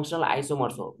भनेको फङ्सनल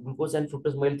आइसोमर्स हो। ग्लुकोज एन्ड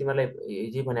फ्रुक्टोज मैले तिमीलाई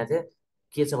हिजो भनेको थिएँ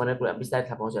के छ भनेर कुरा बिस्तारै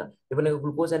थाहा पाउँछ। यो भनेको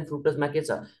ग्लुकोज एन्ड फ्रुक्टोजमा के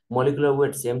छ, मोलिकुलर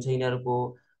वेट सेम छ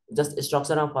यिनीहरूको, जस्ट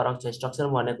स्ट्रक्चरमा फरक छ। स्ट्रक्चर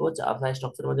भनेको अथवा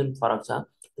स्ट्रक्चरमा जुन फरक छ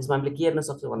त्यसमा हामीले के हेर्न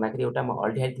सक्छौँ भन्दाखेरि एउटामा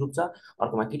अल्डिहाइड ग्रुप छ,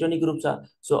 अर्कोमा किटोनिक ग्रुप छ।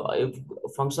 सो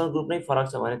फङ्सनल ग्रुप नै फरक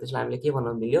छ भने त्यसलाई हामीले के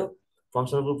भन्न मिल्यो,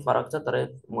 फङ्सनल ग्रुप फरक छ तर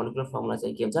मोलिकुलर फर्मुला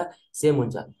चाहिँ के हुन्छ सेम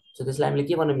हुन्छ सो त्यसलाई हामीले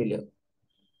के भन्न मिल्यो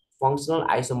फङ्सनल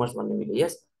आइसोमर्स भन्ने मिल्यो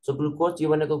यस सो ग्लुकोज यो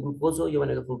भनेको ग्लुकोज हो यो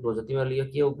भनेको फ्रुक्टोज हो तिमीहरूले यो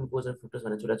के हो ग्लुकोज र फ्रुक्टोज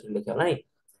भनेर छुट्टा छुट्टी लेख्यो होला नि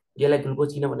यसलाई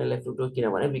ग्लुकोज किन भने यसलाई फ्रुक्टोज किन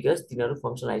भने बिकज तिनीहरू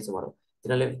फङ्सनल आइसोमर हो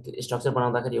तिनीहरूले स्ट्रक्चर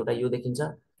बनाउँदाखेरि एउटा यो देखिन्छ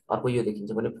अर्को यो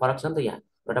देखिन्छ भने फरक छ नि त यहाँ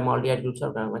एउटामा अल्डिहाइड ग्रुप छ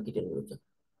एउटामा किटोन ग्रुप छ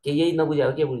के यही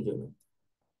नबुझ्यो के बुझ्यो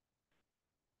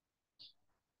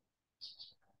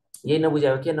यही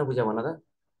नबुझ्यो के नबुझ्यो भन त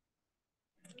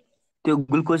त्यो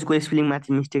ग्लुकोजको स्पेलिङ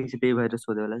माथि मिस्टेक छ त्यही भएर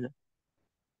सोध्यो होला सर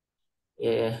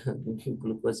ए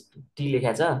ग्लुकोज टी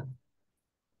लेखा छ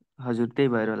हजुर त्यही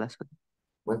भएर होला सर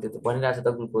मैले त्यो त भनिरहेको छु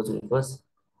त ग्लुकोज ग्लुकोज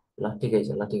ल ठिकै छ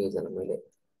ल ठिकै छ ल मैले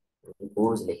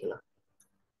ग्लुकोज लेखेँ ल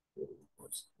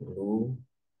ग्लुकोज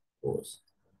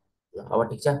ल अब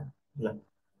ठिक छ ल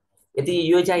यति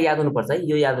यो चाहिँ याद हुनुपर्छ है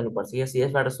यो याद हुनुपर्छ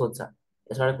यसबाट सोध्छ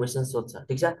यसबाट क्वेसन सोध्छ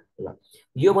ठिक छ ल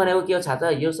यो भनेको के हो थाहा छ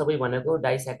यो सबै भनेको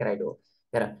डाइस्याकेराइड हो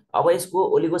हेर अब यसको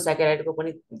ओलिगोस्याकेराइडको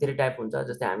पनि धेरै टाइप हुन्छ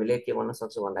जस्तै हामीले के भन्न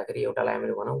सक्छौँ भन्दाखेरि एउटालाई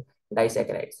हामीले भनौँ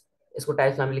डाइस्याकेराइड्स यसको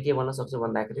टाइप्स हामीले के भन्न सक्छौँ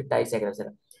भन्दाखेरि डाइस्याकेराइड्स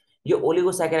यो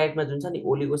ओलिगोस्याकेराइडमा जुन छ नि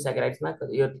ओलिगोस्याकेराइड्समा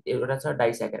यो एउटा छ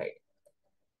डाइस्याकेराइड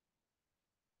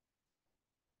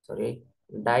सरी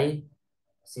डाइ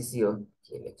सिसी हो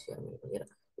के लेख्छु हेर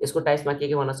यसको टाइप्समा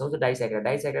के भन्न सक्छौँ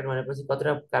डाइस्याकेराइड भनेपछि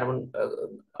कतिवटा कार्बन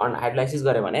हाइड्रोलाइसिस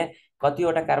गऱ्यो भने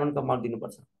कतिवटा कार्बन कम्पाउन्ड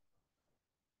दिनुपर्छ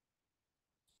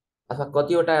अथवा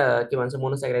कतिवटा के भन्छ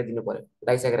मोनोस्याकेराइड दिनु पर्यो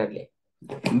डाइस्याकेराइडले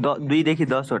 2 देखि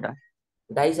 10 वटा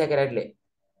डाइस्याकेराइडले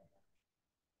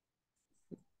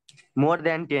मोर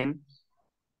देन 10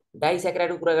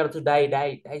 डाइस्याकेराइडको कुरा गर्छु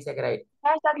डाइस्याकेराइड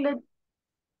डाइस्याकेराइड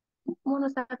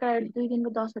मोनोस्याकेराइड 2 देखिको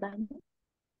 10 वटा हुन्छ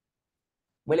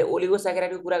मैले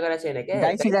ओलिगोस्याकेराइडको कुरा गरेको छैन क्या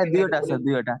डाइस्याकेराइड 2 वटा छ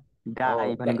 2 वटा डाइ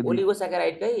भनेको 2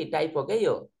 ओलिगोस्याकेराइडकै टाइप हो क्या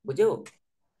यो बुझ्यौ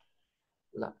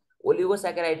ल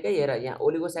ओलिगोस्याकेराइडकै हेर यहाँ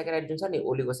ओलिगोस्याकेराइड जुन छ नि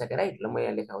ओलिगोस्याकेराइड ल म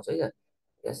यहाँ लेखाउँछु है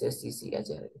एसएससिसिएच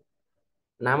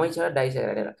नामै छ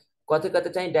डाइस्याकेराइड हेर कति कति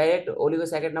चाहिँ डाइरेक्ट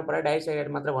ओलिगोस्याकेराइड नपढाइ डाइस्याकेराइड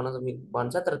मात्र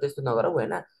भन्छ तर त्यस्तो नगरौ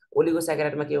होइन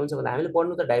ओलिगोस्याकेराइडमा के हुन्छ भन्दा हामीले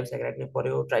पढ्नु त डाइस्याकेराइड नै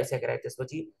पर्यो ट्राइस्याकेराइड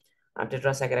त्यसपछि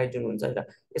टेट्रास्याकेराइड जुन हुन्छ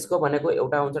यसको भनेको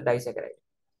एउटा हुन्छ डाइस्याकेराइड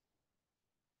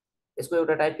यसको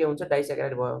एउटा टाइप के हुन्छ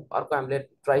डाइस्याकेराइड भयो अर्को हामीले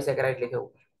ट्राइस्याकेराइड लेख्यौँ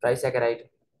ट्राइस्याकेराइड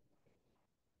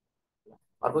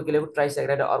अर्को के लेख्यौँ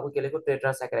ट्राइस्याकेराइड अर्को के लेख्यौँ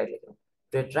टेट्रास्याकेराइड लेख्यौँ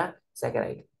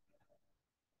टेट्रास्याकेराइड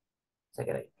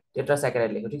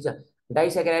टेट्रास्याकेराइड लेख्यौँ ठिक छ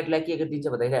डाइस्याकेराइडलाई के दिन्छ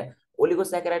भन्दाखेरि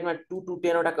ओलिगोस्याकेराइडमा 2 to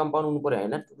 10 वटा कम्पाउन्ड हुनु पर्यो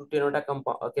होइन 2 to 10 वटा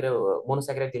के अरे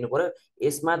मोनोस्याकेराइड दिनु पर्यो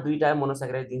यसमा 2टा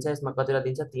मोनोस्याकेराइड दिन्छ यसमा कतिवटा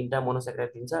दिन्छ 3टा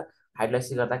मोनोस्याकेराइड दिन्छ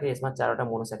हाइड्रोलाइसिस गर्दाखेरि यसमा 4वटा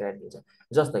मोनोस्याकेराइड दिन्छ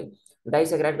जस्तै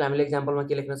डाइस्याकेराइडको हामीले एक्जाम्पलमा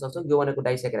के लेख्न सक्छौँ यो भनेको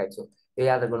डाइस्याकेराइड्स हो यो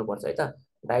याद गर्नुपर्छ है त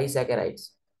डाइस्याकेराइड्स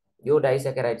यो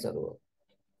डाइस्याकेराइड्सहरू हो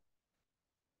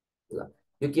ल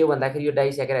यो के हो भन्दाखेरि यो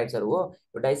डाइस्याकेराइड्सहरू हो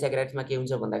यो डाइस्याकेराइड्समा के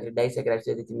हुन्छ भन्दाखेरि डाइस्याकेराइड्स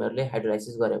यदि तिमीहरूले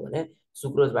हाइड्रोलाइसिस गर्यो भने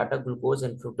सुक्रोजबाट ग्लुकोज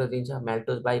एन्ड फ्रुक्टोज दिन्छ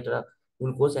म्याल्टोजबाट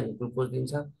ग्लुकोज एन्ड ग्लुकोज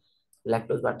दिन्छ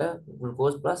ल्याक्टोजबाट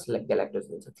ग्लुकोज प्लस ग्यालाक्टोज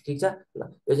दिन्छ ठिक छ ल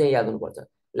यो चाहिँ याद हुनुपर्छ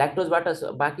ल्याक्टोजबाट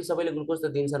बाँकी सबैले ग्लुकोज त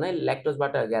दिन्छ नै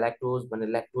ल्याक्टोजबाट ग्यालाक्टोज भने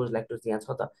ल्याक्टोज यहाँ छ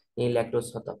त यहीँ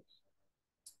ल्याक्टोज छ त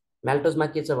म्याल्टोजमा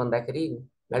के छ भन्दाखेरि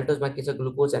म्याल्टोजमा के छ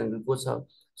ग्लुकोज एन्ड ग्लुकोज छ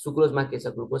सुक्रोजमा के छ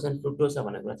ग्लुकोज एन्ड फ्रुक्टोज छ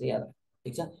भनेर कुरा चाहिँ याद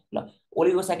ठिक छ ल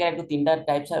ओलिगोस्याकेराइडको 3टा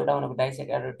टाइप छ एउटा भनेको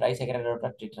डाइस्याकेराइड ट्राइस्याकेराइड एउटा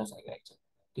टेट्रास्याकेराइड छ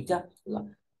ठिक छ ल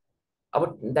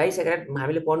अब डाइस्याकेराइड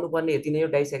हामीले पढ्नुपर्ने यति नै हो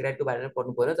डाइस्याकेराइडको बारेमा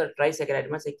पढ्नु पर्यो तर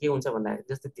ट्राइस्याकेराइडमा चाहिँ के हुन्छ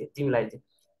भन्दाखेरि जस्तै तिमीलाई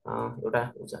एउटा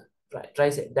हुन्छ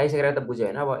डाइस्याकेराइड त बुझ्यो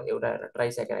होइन अब एउटा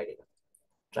ट्राइस्याकेराइड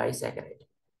ट्राइस्याकेराइड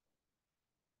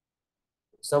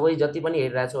सबै जति पनि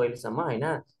हेरिरहेको छु अहिलेसम्म होइन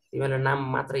तिमीहरूले नाम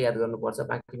मात्र याद गर्नुपर्छ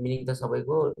बाँकी मिनिङ त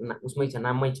सबैको उसमै छ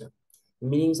नाममै छ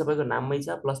मिनिङ सबैको नाममै छ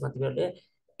प्लसमा तिमीहरूले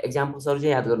एक्जाम्पल्सहरू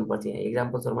चाहिँ याद गर्नुपर्छ यहाँ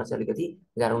एक्जाम्पल्सहरूमा चाहिँ अलिकति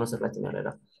गाह्रो हुन सक्ला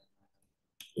तिमीहरूलाई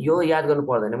यो याद गर्नु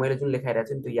पर्दैन मैले जुन लेखाइरहेको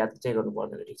छु नि त्यो याद चाहिँ गर्नु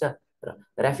पर्दैन ठिक छ र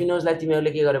ऱ्याफिनोजलाई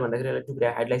तिमीहरूले के गर्यो भन्दाखेरि यसलाई टुक्रा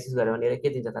हाइड्रोलाइसिस गर्यो भने यसले के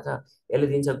दिन्छ थाहा छ यसले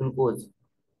दिन्छ ग्लुकोज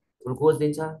ग्लुकोज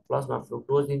दिन्छ प्लसमा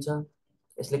फ्रुक्टोज दिन्छ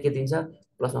यसले के दिन्छ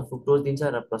प्लसमा फ्रुक्टोज दिन्छ र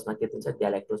प्लसमा के दिन्छ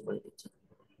ग्यालाक्टोज पनि दिन्छ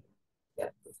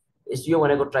यो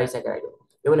भनेको ट्राइस्याकेराइड हो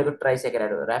यो भनेको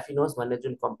ट्राइस्याकेराइड हो ऱ्याफिनोज भन्ने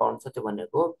जुन कम्पाउन्ड छ त्यो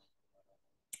भनेको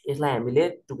यसलाई हामीले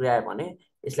टुक्रायो भने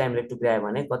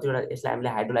कतिवटा यसलाई हामीले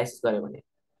हाइड्रोलाइसिस गऱ्यो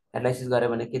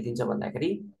भने के दिन्छ भन्दाखेरि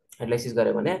हाइड्रोलाइसिस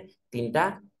गऱ्यो भने 3टा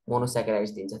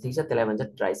मोनोस्याकेराइड्स दिन्छ ठिक छ त्यसलाई भन्छ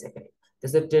ट्राइस्याकेराइड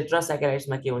त्यस्तै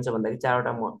टेट्रास्याकेराइड्समा के हुन्छ भन्दाखेरि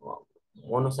 4वटा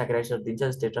मोनोस्याकेराइड्सहरू दिन्छ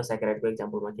टेट्रास्याकेराइडको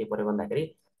एक्जाम्पलमा के पर्यो भन्दाखेरि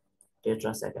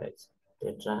टेट्रास्याकेराइड्स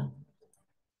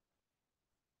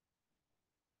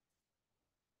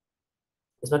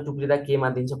यसमा टुक्रिँदा केमा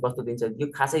दिन्छ कस्तो दिन्छ यो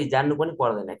खासै जान्नु पनि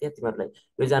पर्दैन क्या तिमीहरूलाई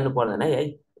यो जान्नु पर्दैन है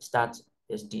स्टार्च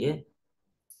एसटिए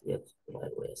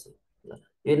ल,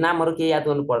 यो नामहरू केही याद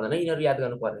गर्नु पर्दैन, यिनीहरू याद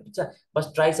गर्नु पर्दैन, ठिक छ।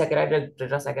 बस ट्राइसेकेराइड र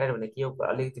टेट्रासेकेराइड भनेको के हो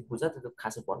अलिकति बुझ, त्यो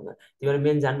खासै पर्दैन। तिमीहरू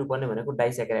मेन जान्नुपर्ने भनेको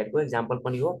डाइसेकेराइडको एक्जाम्पल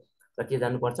पनि हो र के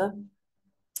जान्नुपर्छ,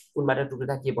 कुनबाट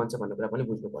टुक्रिँदा के बन्छ भन्ने कुरा पनि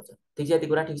बुझ्नुपर्छ। ठिक छ, यति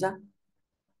कुरा ठिक छ।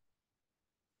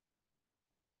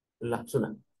 ल सुन,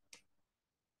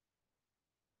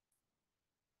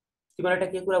 तिमीलाई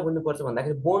के कुरा बुझ्नुपर्छ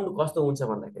भन्दाखेरि बोन्ड कस्तो हुन्छ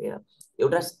भन्दाखेरि हेर,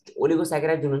 एउटा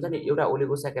ओलिगोस्याकेराइड जुन हुन्छ नि, एउटा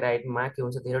ओलिगोस्याकेराइडमा के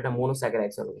हुन्छ, धेरैवटा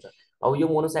मोनोस्याकेराइड्सहरू हुन्छ। अब यो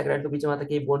मोनोस्याकेराइडको बिचमा त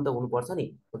केही बोन्ड त हुनुपर्छ नि,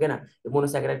 हो किन? यो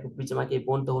मोनोस्याकेराइडको बिचमा केही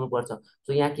बोन्ड त हुनुपर्छ।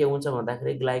 सो यहाँ के हुन्छ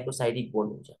भन्दाखेरि ग्लाइकोसाइडिक बोन्ड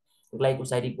हुन्छ।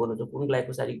 ग्लाइकोसाइडिक बोन्ड हुन्छ। कुन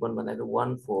ग्लाइकोसाइडिक बोन्ड भन्दाखेरि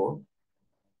 1,4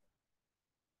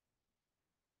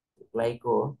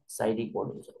 ग्लाइकोसाइडिक बोन्ड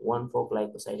हुन्छ। 1,4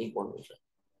 ग्लाइकोसाइडिक बोन्ड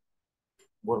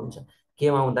हुन्छ।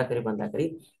 केमा हुँदाखेरि भन्दाखेरि,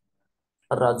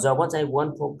 र जब चाहिँ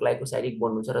 1,4 ग्लाइकोसाइडिक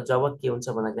बोन्ड हुन्छ र जब के हुन्छ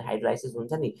भन्दाखेरि हाइड्रोलाइसिस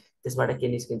हुन्छ नि, त्यसबाट के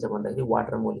निस्किन्छ भन्दाखेरि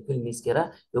वाटर मोलिक्युल निस्केर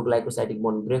यो ग्लाइकोसाइडिक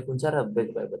बोन्ड ब्रेक हुन्छ र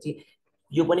ब्रेक भएपछि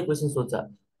यो पनि क्वेसन सोध्छ,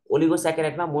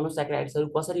 ओलिगोस्याकेराइडमा मोनोस्याकेराइड्सहरू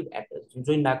कसरी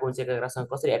जोइन भएको हुन्छ, एकअर्कासँग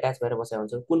कसरी एट्याच भएर बसेको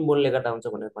हुन्छ, कुन बोन्डले गर्दा हुन्छ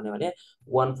भनेर भन्यो भने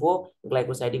 1,4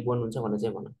 ग्लाइकोसाइडिक बोन्ड हुन्छ भनेर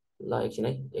चाहिँ भन। ल एकछिन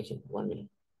है, एकछिन 1 मिनट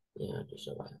यहाँ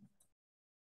डिस्टर्ब भयो।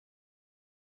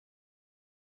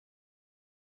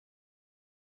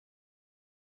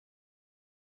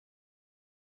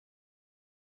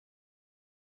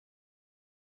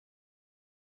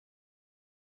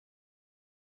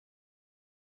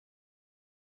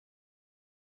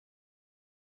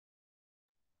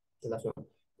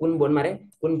 कुन बोन्डमा रे,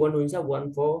 कुन बोन्ड हुन्छ,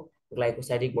 1,4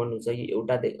 ग्लाइकोसाइडिक बोन्ड हुन्छ। यो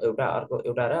एउटा अर्को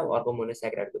एउटा र अर्को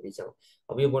मोनोस्याकेराइडको बिचमा।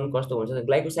 अब यो बोन्ड कस्तो हुन्छ,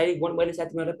 ग्लाइकोसाइडिक बोन्ड मैले साथी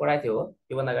तिमीहरूले पढाएको थियो हो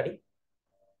योभन्दा अगाडि।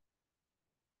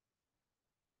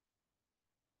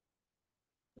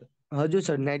 हजुर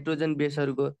सर, नाइट्रोजन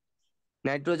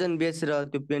बेस र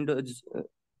त्यो पेन्टोज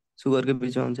सुगरको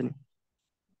बिचमा हुन्छ नि।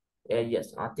 ए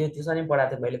यस, त्यो त्यसरी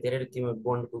पढाएको थिएँ मैले, धेरै तिम्रो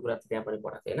बोन्डको कुरा त्यहाँ पनि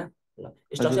पढाएको थिएँ होइन। ल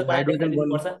स्ट्रक्चर हजुर, बनाएर हाइड्रोजन बन्ड।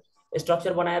 देखाइदिनुपर्छ,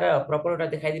 स्ट्रक्चर बनाएर प्रपर एउटा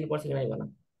देखाइदिनुपर्छ कि नै भन।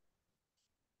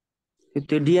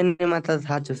 त्यो डिएनएमा त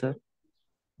थाहा छ सर।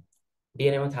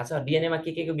 डिएनएमा थाहा छ, डिएनएमा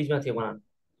के को बिचमा थियो भन।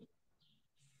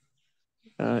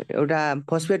 एउटा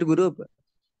फस्फेट ग्रुप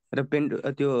र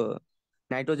त्यो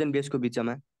नाइट्रोजन बेसको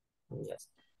बिचमा। यस,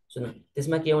 सुन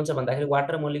त्यसमा के हुन्छ भन्दाखेरि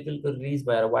वाटर मोलिक्युलको रिलिज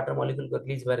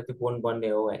भएर त्यो बोन्ड बन्ने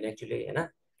हो होइन एक्चुअली, होइन।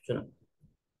 सुन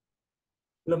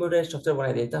ल म एउटा स्ट्रक्चर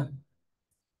बनाइदिएँ त,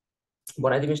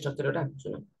 बनाइदिउँ स्ट्रक्चर एउटा।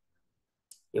 सुन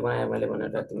के बनाएँ मैले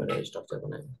भनेर तिमीले स्ट्रक्चर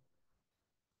बनाएँ।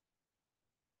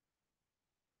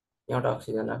 एउटा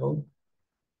अक्सिजन राखौ,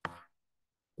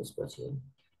 त्यसपछि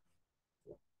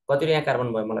कतिवटा यहाँ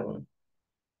कार्बन भयो मलाई भन।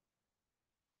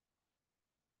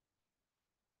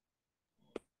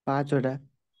 5वटा।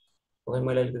 ओके,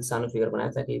 मैले अलिकति सानो फिगर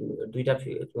बनाएँ ताकि दुईवटा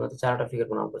फिगर 4वटा फिगर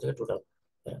बनाउनु पर्छ क्या टोटल।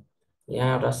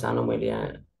 यहाँ एउटा सानो मैले यहाँ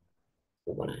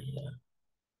बनाएँ,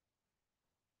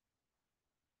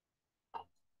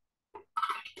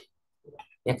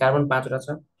 यहाँ कार्बन 5वटा छ।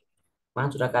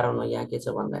 5वटा कार्बनमा यहाँ के छ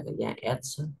भन्दाखेरि यहाँ एच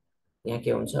छ, यहाँ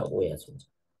के हुन्छ ओएच हुन्छ।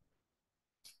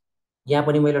 यहाँ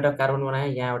पनि मैले एउटा कार्बन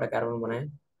बनाएँ, यहाँ एउटा कार्बन बनाएँ,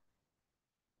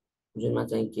 जुनमा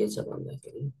चाहिँ के छ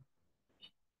भन्दाखेरि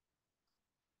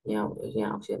यहाँ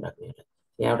यहाँ अक्सिजन राख्ने एउटा,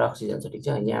 यहाँ एउटा अक्सिजन छ, ठिक छ।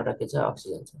 यहाँ एउटा के छ,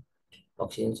 अक्सिजन छ।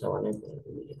 अक्सिजन छ भने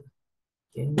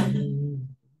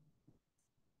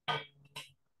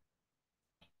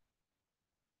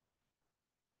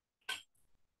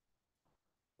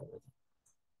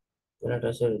एउटा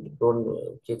ड्रोन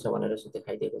के छ भनेर यसो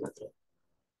देखाइदिएको मात्र,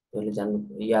 तिमीले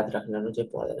जान्नु याद राख्न चाहिँ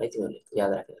पर्दैन है, तिमीहरूले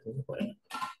याद राखेर चाहिँ परेन।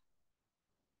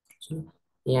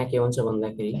 यहाँ के हुन्छ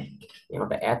भन्दाखेरि यहाँ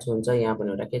एउटा एच हुन्छ, यहाँ पनि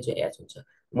एउटा के छ एच हुन्छ।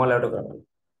 मलाई एउटा कुरा भन्नु,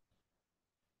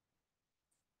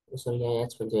 सरी यहाँ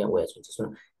एच हुन्छ, यहाँ ओएच हुन्छ।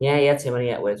 सुन यहाँ एच छ भने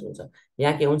यहाँ ओएच हुन्छ।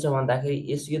 यहाँ के हुन्छ भन्दाखेरि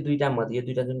यो दुईटा मध्ये, यो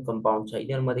दुईटा जुन कम्पाउन्ड छ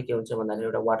यिनीहरू मध्ये के हुन्छ भन्दाखेरि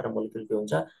एउटा वाटर मोलिक्युल के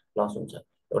हुन्छ, लस हुन्छ।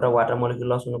 एउटा वाटर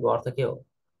मोलिक्युल लस हुनुको अर्थ के हो,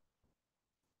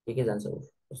 के जान्छ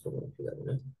कस्तो फिगर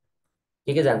हुने,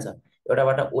 के जान्छ,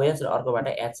 एउटाबाट ओएच र अर्कोबाट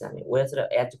एच जाने। ओएच र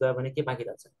एच गयो भने के बाँकी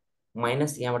रहन्छ,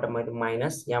 माइनस। यहाँबाट मैले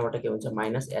माइनस, यहाँबाट के हुन्छ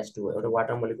माइनस H2। एउटा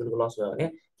वाटर मोलिक्युलको लस भयो भने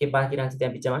के बाँकी रहन्छ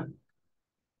त्यहाँ बिचमा,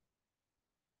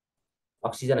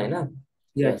 अक्सिजन होइन।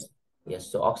 यस। यस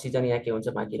यस, सो अक्सिजन यहाँ के हुन्छ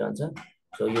बाँकी रहन्छ।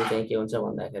 सो यो चाहिँ के हुन्छ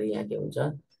भन्दाखेरि यहाँ के हुन्छ,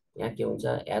 यहाँ के हुन्छ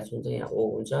एच हुन्छ, यहाँ ओ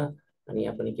हुन्छ, अनि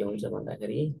यहाँ पनि के हुन्छ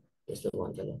भन्दाखेरि यस्तो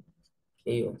भन्छ। ल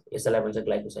यही हो, यसैलाई भन्छ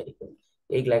ग्लाइकोसाइडिक बोन्ड।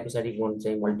 यही ग्लाइकोसाइडिक बोन्ड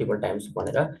चाहिँ मल्टिपल टाइम्स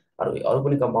बनेर अरू अरू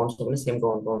पनि कम्पाउन्ड्सको पनि सेम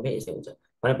कम्पाउन्डमै यसै हुन्छ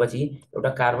भनेपछि एउटा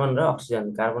कार्बन र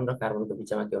कार्बनको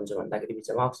बिचमा के हुन्छ भन्दाखेरि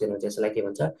बिचमा अक्सिजन हुन्छ। यसलाई के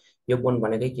भन्छ, यो बोन्ड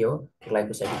भनेकै के हो,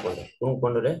 ग्लाइकोसाइडिक बोन्ड। कुन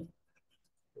बोन्ड रे,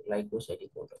 ग्लाइकोसाइडिक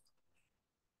बोन्ड।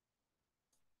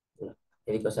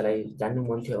 यदि कसैलाई जान्नु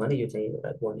मन थियो भने यो चाहिँ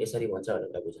एउटा बोन्ड यसरी भन्छ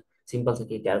भनेर बुझ, सिम्पल छ,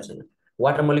 केही गाह्रो छैन।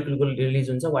 वाटर मोलिकुलको रिलिज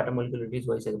हुन्छ, वाटर मोलिकुल रिलिज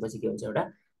भइसकेपछि के हुन्छ,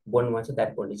 एउटा बोन्ड बन्छ,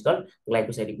 that bond is called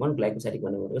glycosidic bond. Glycosidic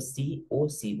bond भनेको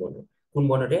COC बोन्ड हो। कुन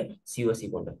बोन्ड रे? COC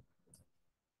बोन्ड हो।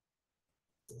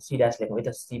 सी डैश लेखौँ है त,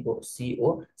 CO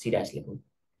C डैश लेखौँ,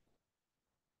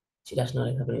 सी डैश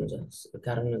नलेखा पनि हुन्छ,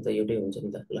 कारण त एउटै हुन्छ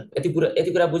नि त। ल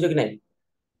यति कुरा बुझ्यो कि नै?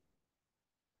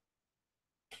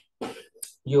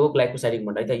 यो ग्लाइकोसाइडिक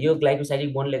बोन्ड है त। यो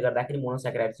ग्लाइकोसाइडिक बोन्डले गर्दाखेरि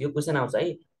मोनोस्याक्राइड्स, यो क्वेसन आउँछ है,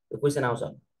 यो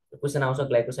क्वेसन आउँछ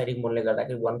ग्लाइकोसाइडिक बोन्डले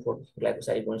गर्दाखेरि 1,4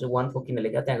 ग्लाइकोसाइडिक बोन्ड चाहिँ 1,4 किन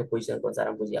लेख्दा त्यहाँको पोजिसनको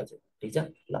अनुसार बुझिहाल्छु, ठिक छ।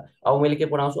 ल अब मैले के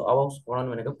पढाउँछु, अब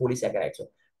पढाउनु भनेको पोलिस्याक्राइड्स हो।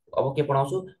 अब के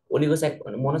पढाउँछु,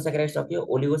 मोनोस्याक्राइड सक्यो,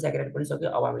 ओलिगोस्याक्राइड पनि सक्यो।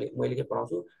 अब मैले के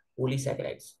पढाउँछु,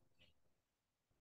 पोलिस्याक्राइड्स।